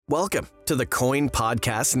Welcome to the Coin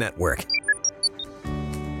Podcast Network.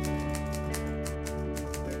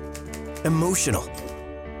 Emotional,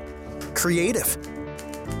 creative,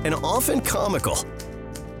 and often comical.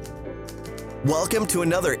 Welcome to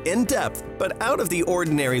another in-depth but out of the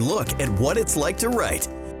ordinary look at what it's like to write.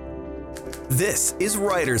 This is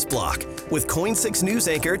Writer's Block with Coin6 news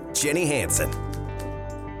anchor Jenny Hansen.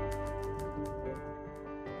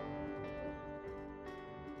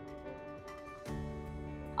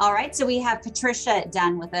 All right, so we have Patricia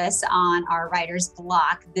Dunn with us on our Writer's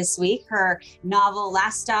Block this week. Her novel,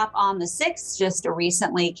 Last Stop on the 6th, just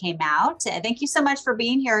recently came out. Thank you so much for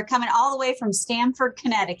being here, coming all the way from Stamford,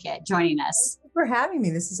 Connecticut, joining us. Thank you for having me.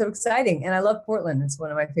 This is so exciting. And I love Portland. It's one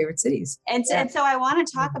of my favorite cities. And so I want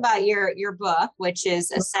to talk about your book, which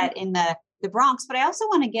is set in the Bronx, but I also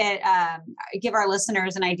want to give our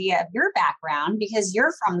listeners an idea of your background because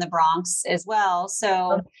you're from the Bronx as well.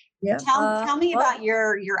 So yeah. Tell me about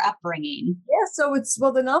your upbringing. Yeah, so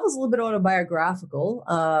the novel's a little bit autobiographical,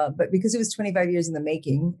 but because it was 25 years in the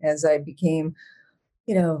making, as I became,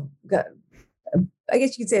 I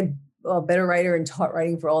guess you could say a better writer and taught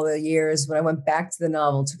writing for all the years. When I went back to the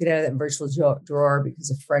novel, took it out of that virtual drawer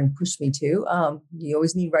because a friend pushed me to. You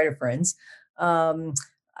always need writer friends.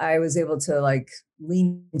 I was able to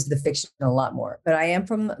lean into the fiction a lot more. But I am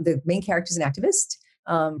from the main character's an activist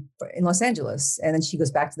in Los Angeles. And then she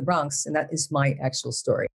goes back to the Bronx. And that is my actual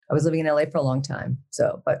story. I was living in LA for a long time.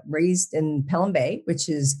 But raised in Pelham Bay, which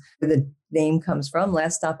is where the name comes from.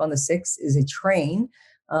 Last Stop on the 6th is a train.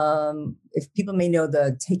 If people may know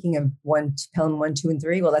the taking of Pelham 1, 2, and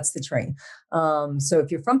 3, well, that's the train. So if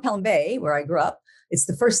you're from Pelham Bay, where I grew up, it's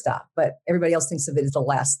the first stop, but everybody else thinks of it as the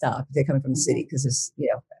last stop if they're coming from the city because it's,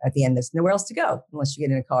 at the end, there's nowhere else to go unless you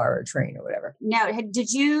get in a car or a train or whatever. Now,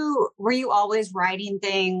 were you always writing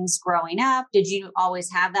things growing up? Did you always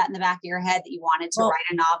have that in the back of your head that you wanted to write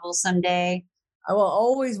a novel someday? I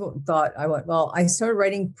always thought I started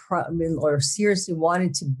writing or seriously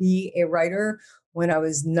wanted to be a writer when I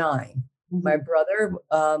was 9. Mm-hmm. My brother,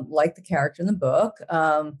 like the character in the book,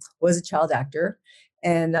 was a child actor.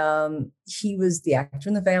 And he was the actor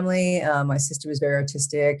in the family. My sister was very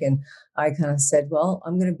artistic. And I kind of said, well,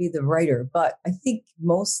 I'm going to be the writer. But I think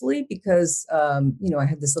mostly because, I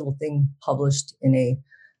had this little thing published in a,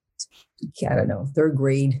 third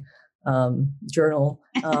grade journal.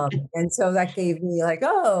 And so that gave me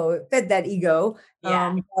it fed that ego.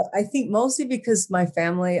 Yeah. But I think mostly because my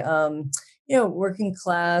family, working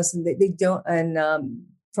class and they don't, and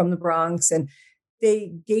from the Bronx, and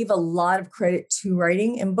they gave a lot of credit to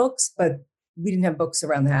writing and books, but we didn't have books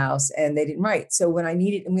around the house and they didn't write. So when I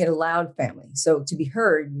needed, and we had a loud family, so to be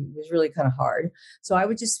heard was really kind of hard. So I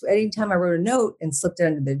would just, anytime I wrote a note and slipped it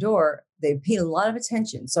under their door, they paid a lot of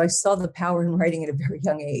attention. So I saw the power in writing at a very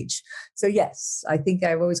young age. So yes, I think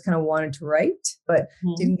I've always kind of wanted to write, but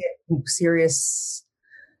didn't get serious.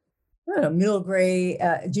 Middle grade,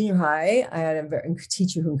 junior high, I had a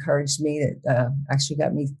teacher who encouraged me that actually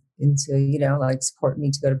got me into, support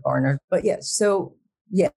me to go to Barnard. But yes,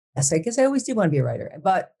 I guess I always did want to be a writer,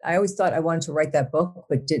 but I always thought I wanted to write that book,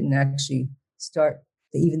 but didn't actually start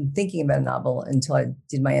even thinking about a novel until I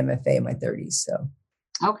did my MFA in my 30s. So.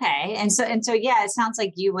 Okay. And so, it sounds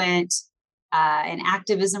like you went an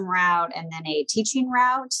activism route and then a teaching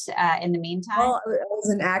route in the meantime. Well, I was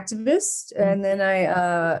an activist and then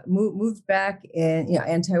I moved back and,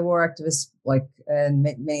 anti-war activist, and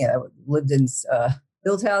I lived in,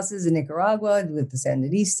 built houses in Nicaragua with the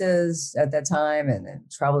Sandinistas at that time and then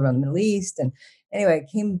traveled around the Middle East. And anyway,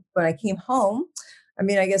 when I came home,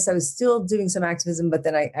 I guess I was still doing some activism, but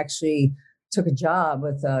then I actually took a job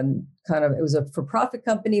with it was a for-profit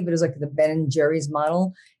company, but it was like the Ben and Jerry's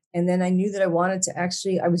model. And then I knew that I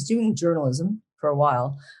was doing journalism for a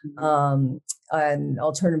while, and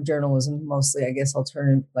alternative journalism, mostly, I guess,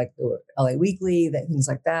 alternative, like the LA Weekly, things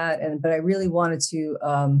like that. But I really wanted to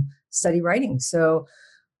study writing. So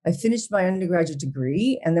I finished my undergraduate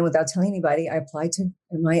degree, and then without telling anybody, I applied to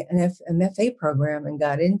my MFA program and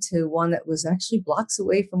got into one that was actually blocks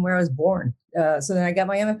away from where I was born. So then I got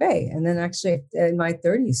my MFA, and then actually in my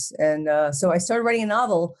 30s. And so I started writing a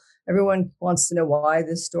novel. Everyone wants to know why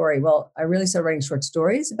this story. Well, I really started writing short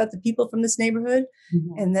stories about the people from this neighborhood.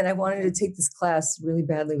 Mm-hmm. And then I wanted to take this class really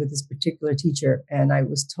badly with this particular teacher. And I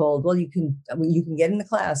was told, well, you can get in the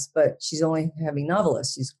class, but she's only having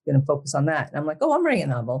novelists. She's going to focus on that. And I'm like, oh, I'm writing a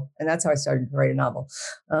novel. And that's how I started to write a novel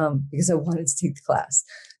because I wanted to take the class.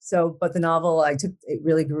 So, but the novel it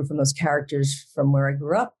really grew from those characters from where I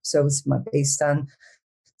grew up. So it's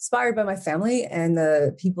inspired by my family and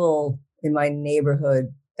the people in my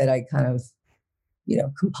neighborhood that I kind of,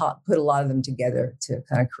 put a lot of them together to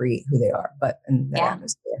kind of create who they are, but in that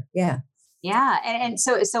atmosphere. Yeah. Yeah. And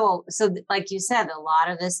so like you said, a lot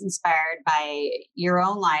of this inspired by your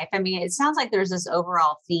own life. I mean, it sounds like there's this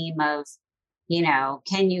overall theme of,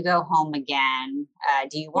 can you go home again?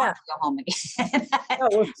 Do you want to go home again?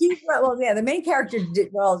 The main character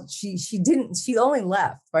she didn't, she only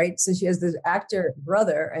left, right? So she has this actor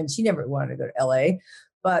brother and she never wanted to go to LA.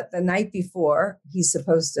 But the night before he's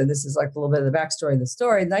supposed to, this is like a little bit of the backstory of the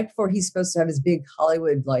story. The night before he's supposed to have his big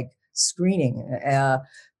Hollywood screening,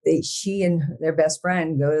 she and their best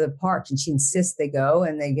friend go to the park and she insists they go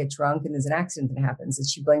and they get drunk and there's an accident that happens that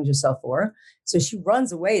she blames herself for. So she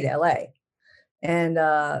runs away to LA. And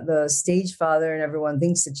the stage father and everyone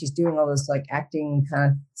thinks that she's doing all this acting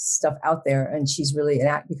kind of stuff out there. And she's really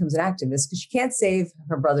becomes an activist because she can't save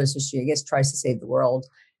her brother. So she, I guess, tries to save the world.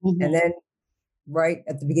 Mm-hmm. And then right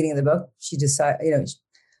at the beginning of the book, she decides,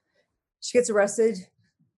 she gets arrested,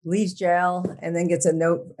 leaves jail, and then gets a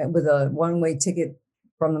note with a one-way ticket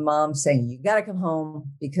from the mom saying, you got to come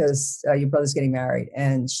home because your brother's getting married.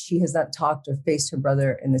 And she has not talked or faced her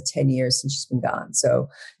brother in the 10 years since she's been gone. So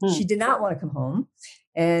she did not want to come home.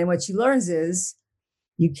 And what she learns is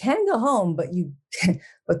you can go home, but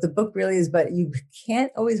but the book really is, but you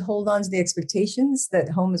can't always hold on to the expectations that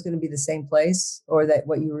home is going to be the same place or that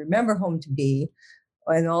what you remember home to be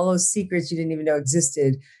and all those secrets you didn't even know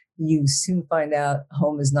existed. You soon find out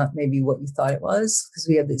home is not maybe what you thought it was, because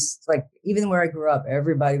we have this, even where I grew up,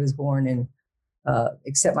 everybody was born in,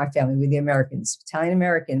 except my family, we're the Americans, Italian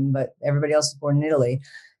American, but everybody else was born in Italy.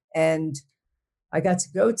 And I got to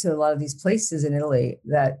go to a lot of these places in Italy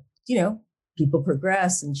that, people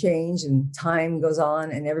progress and change and time goes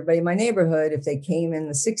on. And everybody in my neighborhood, if they came in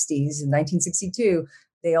the 60s, in 1962,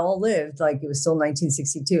 they all lived like it was still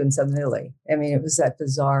 1962 in Southern Italy. I mean, it was that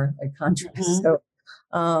bizarre contrast. Mm-hmm. So,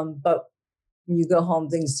 but when you go home,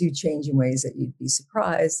 things do change in ways that you'd be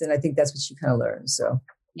surprised. And I think that's what you kind of learn. So,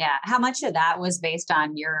 yeah. How much of that was based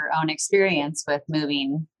on your own experience with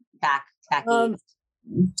moving back east?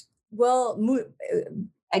 Well,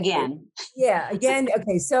 again. Yeah, again.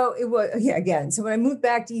 Okay. So it was, again. So when I moved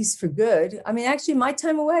back to East for good, I mean, actually my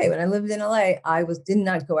time away when I lived in LA, I did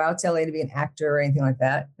not go out to LA to be an actor or anything like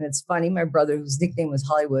that. And it's funny, my brother, whose nickname was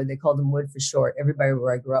Hollywood, they called him Wood for short. Everybody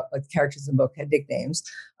where I grew up, the characters in the book had nicknames.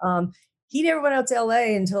 He never went out to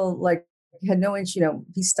LA until he had no inch,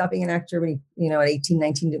 he's stopped being an actor when he, at 18,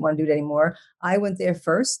 19, didn't want to do it anymore. I went there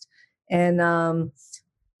first and,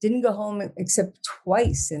 didn't go home except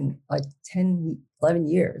twice in 10, 11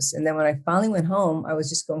 years. And then when I finally went home, I was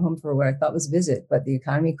just going home for what I thought was a visit, but the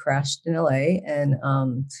economy crashed in LA and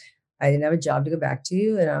I didn't have a job to go back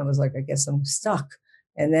to. And I was like, I guess I'm stuck.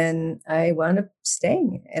 And then I wound up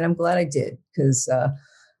staying and I'm glad I did because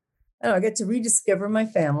I get to rediscover my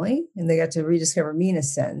family and they got to rediscover me in a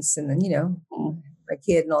sense. And then, my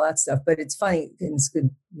kid and all that stuff. But it's funny and it's good,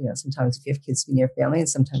 sometimes if you have kids to be near family and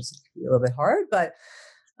sometimes it can be a little bit hard, but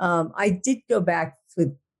I did go back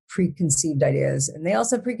with preconceived ideas and they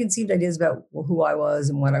also have preconceived ideas about who I was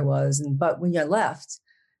and what I was. But when I left,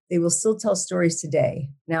 they will still tell stories today.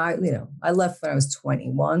 Now, I left when I was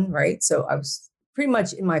 21, right? So I was pretty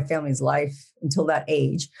much in my family's life until that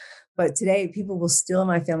age. But today people will still in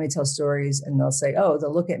my family tell stories and they'll say,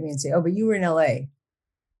 they'll look at me and say, but you were in LA.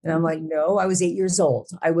 And I'm like, no, I was 8 years old.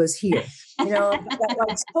 I was here.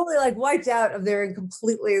 It's totally wiped out of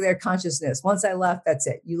completely their consciousness. Once I left, that's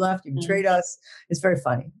it. You left, you betrayed us. It's very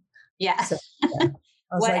funny. Yeah. So,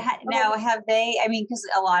 now have they, because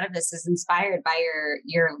a lot of this is inspired by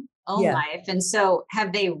your own life. And so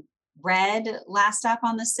have they read Last Stop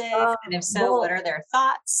on the Sixth? And if so, what are their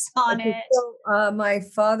thoughts on it? So, my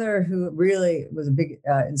father, who really was a big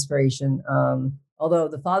inspiration, although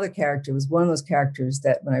the father character was one of those characters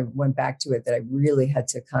that when I went back to it, that I really had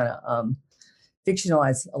to kind of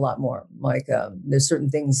fictionalize a lot more. There's certain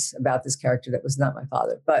things about this character that was not my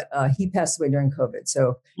father, but he passed away during COVID.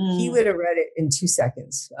 So he would have read it in 2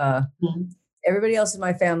 seconds. Everybody else in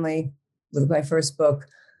my family with my first book,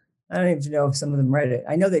 I don't even know if some of them read it.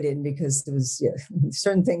 I know they didn't because there was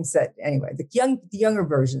certain things that, anyway, the younger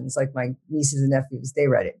versions, like my nieces and nephews, they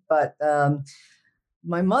read it. But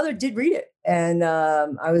my mother did read it. And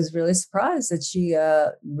I was really surprised that she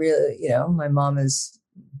really, my mom is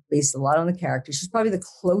based a lot on the character. She's probably the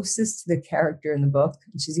closest to the character in the book.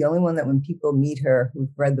 And she's the only one that when people meet her who've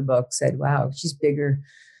read the book said, wow, she's bigger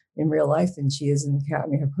in real life than she is in the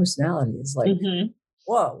character. Her personality is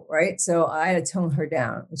whoa, right? So I had to tone her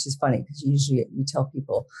down, which is funny because usually you tell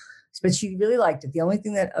people, but she really liked it. The only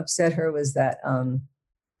thing that upset her was that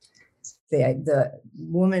the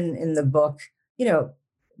woman in the book,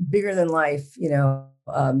 bigger than life,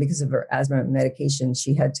 because of her asthma medication.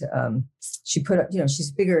 She had to, she put up,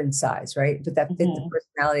 she's bigger in size, right? But that fit the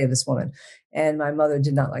personality of this woman. And my mother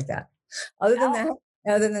did not like that. Other than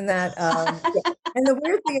that, yeah. And the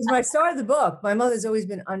weird thing is, when I started the book, my mother's always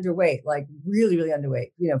been underweight, like really, really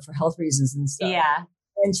underweight, for health reasons and stuff. Yeah.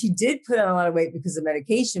 And she did put on a lot of weight because of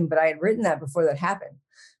medication, but I had written that before that happened.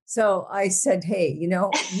 So I said, hey,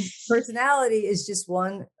 personality is just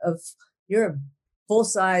one of, you're a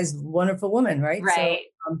full-size, wonderful woman, right? Right.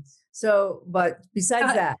 But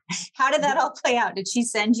besides that. How did that all play out? Did she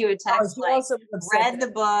send you a text read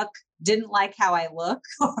the book, didn't like how I look?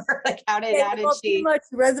 Or like, how did she? Pretty much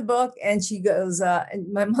read the book and she goes,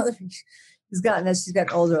 and my mother she's gotten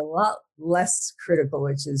older, a lot less critical,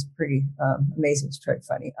 which is pretty amazing. It's pretty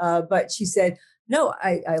funny. But she said, no,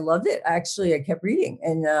 I loved it. Actually, I kept reading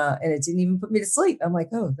and it didn't even put me to sleep. I'm like,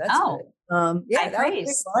 oh, that's good. Yeah, that was pretty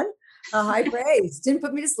fun. High praise. Didn't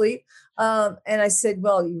put me to sleep. And I said,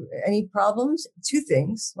 well, any problems? Two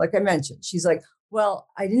things, like I mentioned. She's like, well,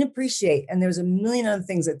 I didn't appreciate, and there's a million other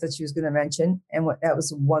things I thought she was going to mention. And that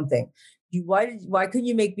was one thing. Why couldn't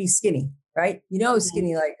you make me skinny? Right. I was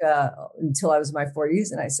skinny like until I was in my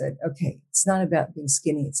 40s. And I said, okay, it's not about being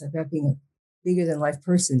skinny. It's about being a bigger than life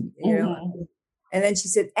person, And then she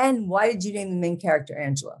said, and why did you name the main character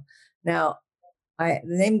Angela? Now,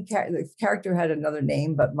 the character had another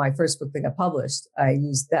name, but my first book that got published, I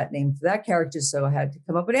used that name for that character. So I had to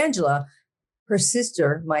come up with Angela. Her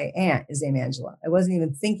sister, my aunt, is named Angela. I wasn't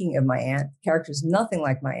even thinking of my aunt. The character is nothing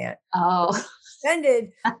like my aunt. Oh.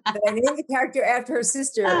 Offended that I named the character after her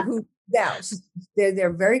sister, who now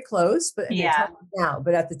they're very close, but now.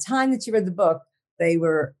 But at the time that she read the book, they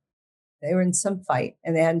were in some fight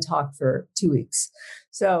and they hadn't talked for 2 weeks.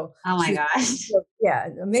 So, oh my gosh. Yeah,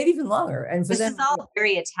 maybe even longer. And for them, is all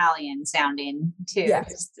very Italian sounding too.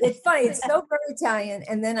 Yes, it's funny. It's so very Italian.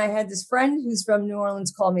 And then I had this friend who's from New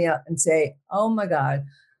Orleans call me up and say, oh my God,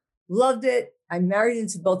 loved it. I married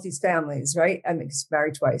into both these families, right? I'm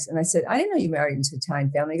married twice. And I said, I didn't know you married into an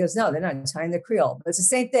Italian family. He goes, no, they're not Italian, they're Creole. But it's the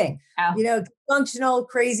same thing. Oh. Functional,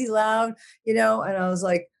 crazy, loud, and I was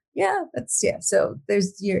like, yeah, So I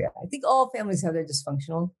think all families have their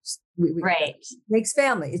dysfunctional. Right. Makes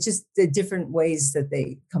family. It's just the different ways that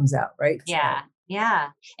they comes out. Right. Yeah. So, yeah.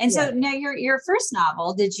 And so now your first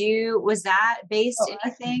novel, was that based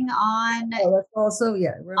anything on, that's also,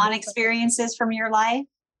 on experiences from your life?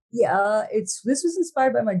 Yeah. This was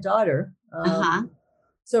inspired by my daughter.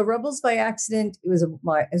 So Rebels by Accident, it was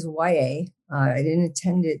as a YA. I didn't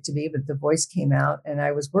intend it to be, but The Voice came out and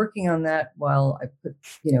I was working on that while I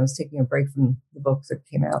was taking a break from the books that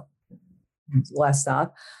came out last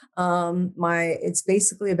stop. It's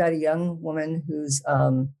basically about a young woman who's,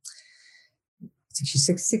 she's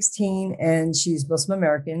 16 and she's Muslim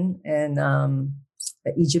American and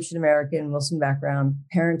Egyptian American, Muslim background.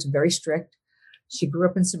 Parents are very strict. She grew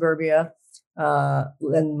up in suburbia.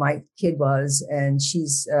 And my kid was, and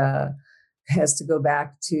she's has to go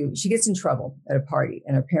back she gets in trouble at a party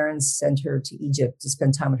and her parents sent her to Egypt to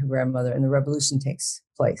spend time with her grandmother and the revolution takes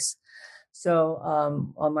place. So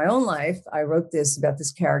on my own life, I wrote this about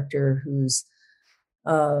this character who's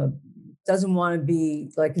doesn't want to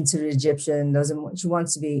be like considered Egyptian, she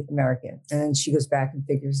wants to be American. And then she goes back and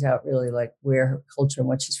figures out really like where her culture and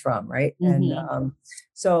what she's from. Right. Mm-hmm. And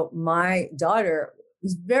so my daughter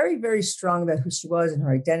was very, very strong about who she was and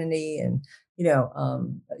her identity. And,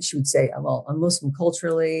 she would say, well, I'm Muslim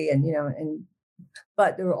culturally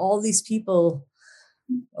but there were all these people,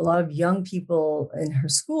 a lot of young people in her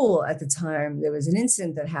school at the time. There was an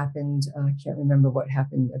incident that happened. I can't remember what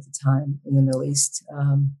happened at the time in the Middle East.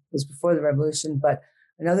 It was before the revolution, but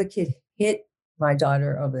another kid hit my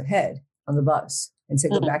daughter over the head on the bus and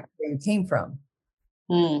said, go back to where you came from.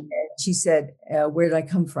 And she said, where did I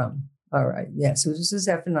come from? All right. Yeah. So this was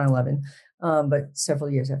after 9/11, but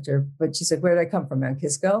several years after. But she said, where did I come from? Mount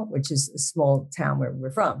Kisco, which is a small town where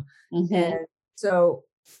we're from. Mm-hmm. And so,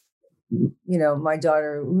 my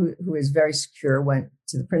daughter, who is very secure, went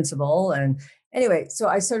to the principal. And anyway, so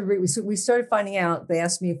I started, we started finding out, they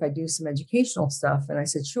asked me if I do some educational stuff. And I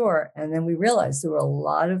said, sure. And then we realized there were a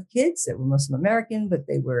lot of kids that were Muslim American, but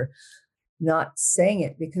they were not saying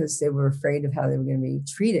it because they were afraid of how they were going to be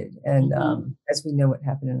treated. And as we know what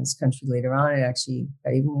happened in this country later on, it actually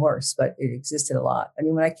got even worse, but it existed a lot. I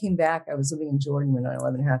mean, when I came back, I was living in Jordan when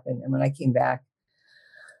 9/11 happened. And when I came back,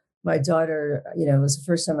 my daughter, it was the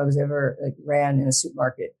first time I was ever ran in a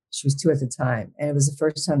supermarket. She was 2 at the time. And it was the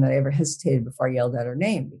first time that I ever hesitated before I yelled out her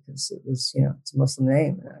name because it was, it's a Muslim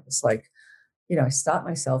name. And I was like, I stopped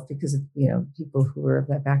myself because of, people who were of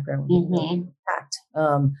that background were attacked.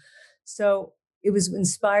 So it was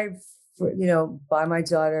inspired for, by my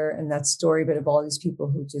daughter and that story, but of all these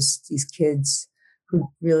people these kids who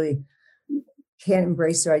really can't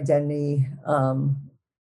embrace their identity.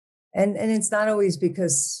 And it's not always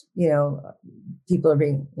because, people are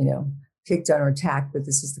being, picked on or attacked, but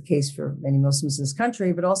this is the case for many Muslims in this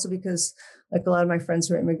country, but also because like a lot of my friends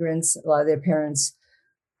who are immigrants, a lot of their parents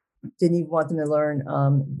didn't even want them to learn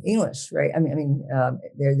English, right?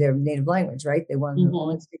 Their native language, right? They wanted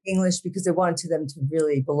them to speak English because they wanted them to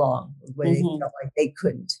really belong where they felt like they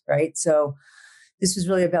couldn't, right? So this was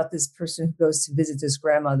really about this person who goes to visit this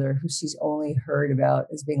grandmother who she's only heard about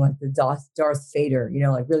as being like the Darth Vader,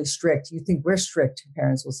 like really strict. You think we're strict,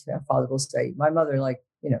 parents will say, father will say. My mother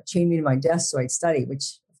chained me to my desk so I'd study,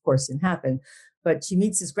 which of course didn't happen. But she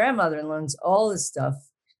meets this grandmother and learns all this stuff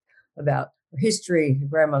about her history. Her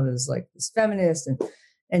grandmother's like this feminist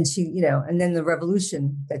and she, and then the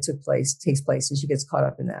revolution that takes place and she gets caught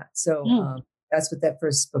up in that. So that's what that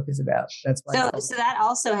first book is about. That's why. So that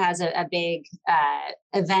also has a big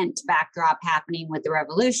event backdrop happening with the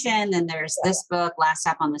revolution. Then there's this book, Last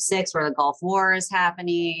Stop on the Six, where the Gulf War is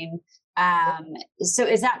happening. So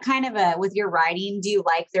is that kind of with your writing, do you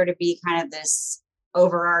like there to be kind of this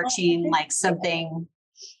overarching, like something?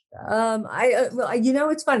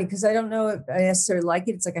 It's funny because I don't know if I necessarily like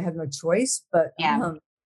it. It's like I have no choice, but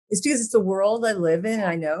it's because it's the world I live in.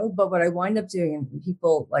 I know, but what I wind up doing, and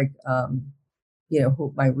people like,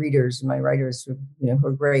 who my readers and my writers, who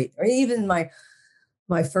are great, or even my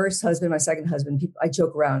first husband, my second husband, I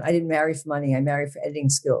joke around. I didn't marry for money. I married for editing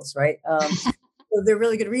skills, right? So they're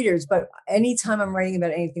really good readers, but anytime I'm writing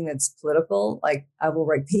about anything that's political, like I will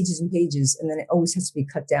write pages and pages, and then it always has to be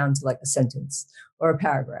cut down to like a sentence or a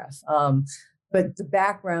paragraph. But the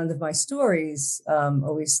background of my stories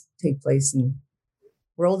always take place in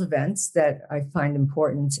world events that I find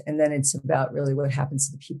important, and then it's about really what happens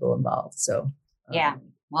to the people involved. So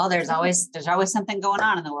well, there's always something going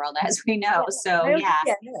on in the world, as we know. So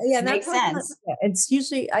makes sense. It's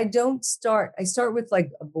usually I start with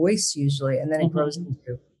like a voice usually, and then it grows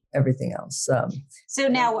into everything else. So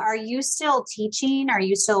now, are you still teaching? Are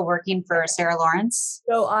you still working for Sarah Lawrence?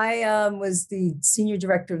 So I was the senior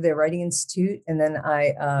director of their Writing Institute, and then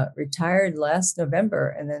I retired last November,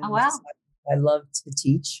 and then I love to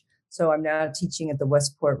teach. So I'm now teaching at the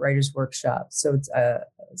Westport Writers Workshop. So it's a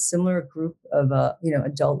similar group of,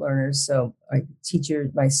 adult learners. So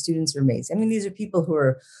my students are amazing. I mean, these are people who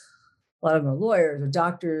a lot of them are lawyers or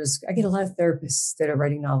doctors. I get a lot of therapists that are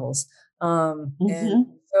writing novels. And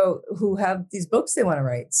so who have these books they want to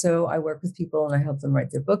write. So I work with people and I help them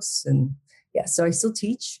write their books. And so I still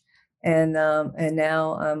teach. And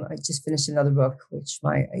now I just finished another book, which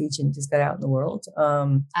my agent has got out in the world.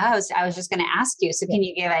 I was just going to ask you. So can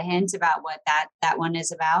you give a hint about what that one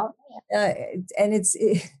is about?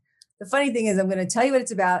 The funny thing is I'm going to tell you what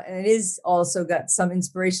it's about. And it is also got some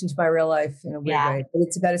inspiration to my real life in a weird way. But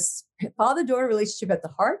it's about a father-daughter relationship at the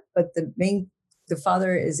heart. But the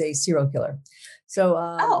father is a serial killer. So,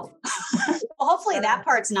 well, hopefully that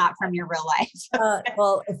part's not from your real life.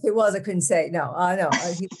 Well, if it was, I couldn't say no.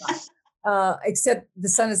 He's not. Except the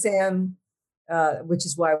son of Sam, which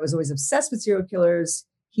is why I was always obsessed with serial killers.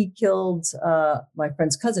 He killed my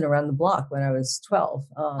friend's cousin around the block when I was 12.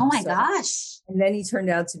 Oh my gosh! And then he turned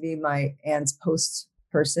out to be my aunt's post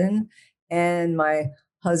person, and my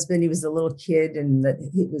husband, he was a little kid, and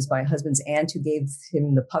it was my husband's aunt who gave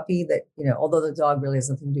him the puppy that, although the dog really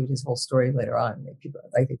has nothing to do with his whole story later on, people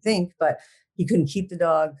like they think, but he couldn't keep the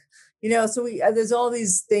dog, so there's all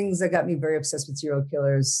these things that got me very obsessed with serial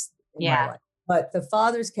killers in my life. But the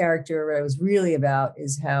father's character, what I was really about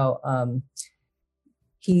is how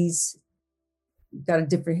he's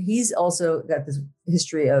also got this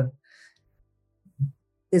history of,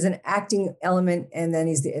 there's an acting element, and then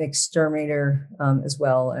he's an exterminator as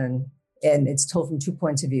well, and it's told from two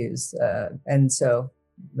points of views, and so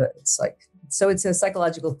it's a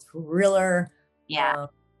psychological thriller,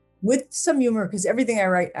 with some humor, because everything I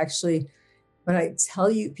write, actually, when I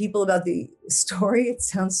tell you people about the story, it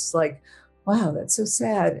sounds like, wow, that's so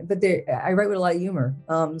sad, but I write with a lot of humor,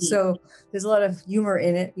 so there's a lot of humor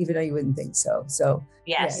in it, even though you wouldn't think so. So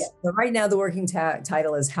yes. Yeah. So right now the working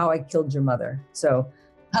title is How I Killed Your Mother. So.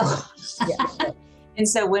 And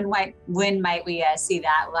so when might we see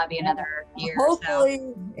that? Will that be another year? Hopefully,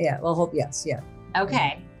 or so? Yeah. Well, yes, yeah.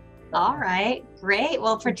 Okay. All right. Great.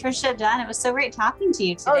 Well, Patricia Dunn, it was so great talking to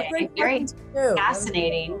you today. Very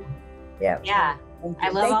fascinating. Yeah. Yeah. I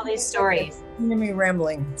love all these stories. You hear me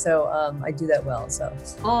rambling, so I do that well. So.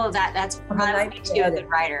 Oh, that's what makes you a good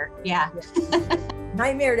writer. Yeah.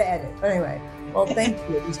 Nightmare to edit. But anyway, well, thank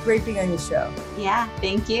you. It was great being on your show. Yeah.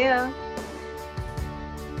 Thank you.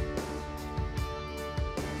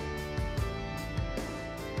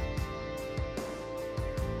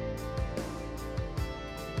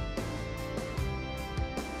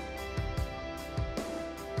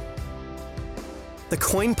 The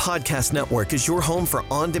Coin Podcast Network is your home for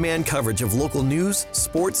on-demand coverage of local news,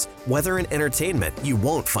 sports, weather, and entertainment you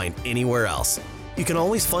won't find anywhere else. You can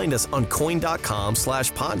always find us on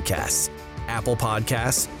coin.com/podcasts, Apple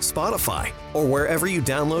Podcasts, Spotify, or wherever you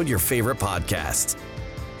download your favorite podcasts.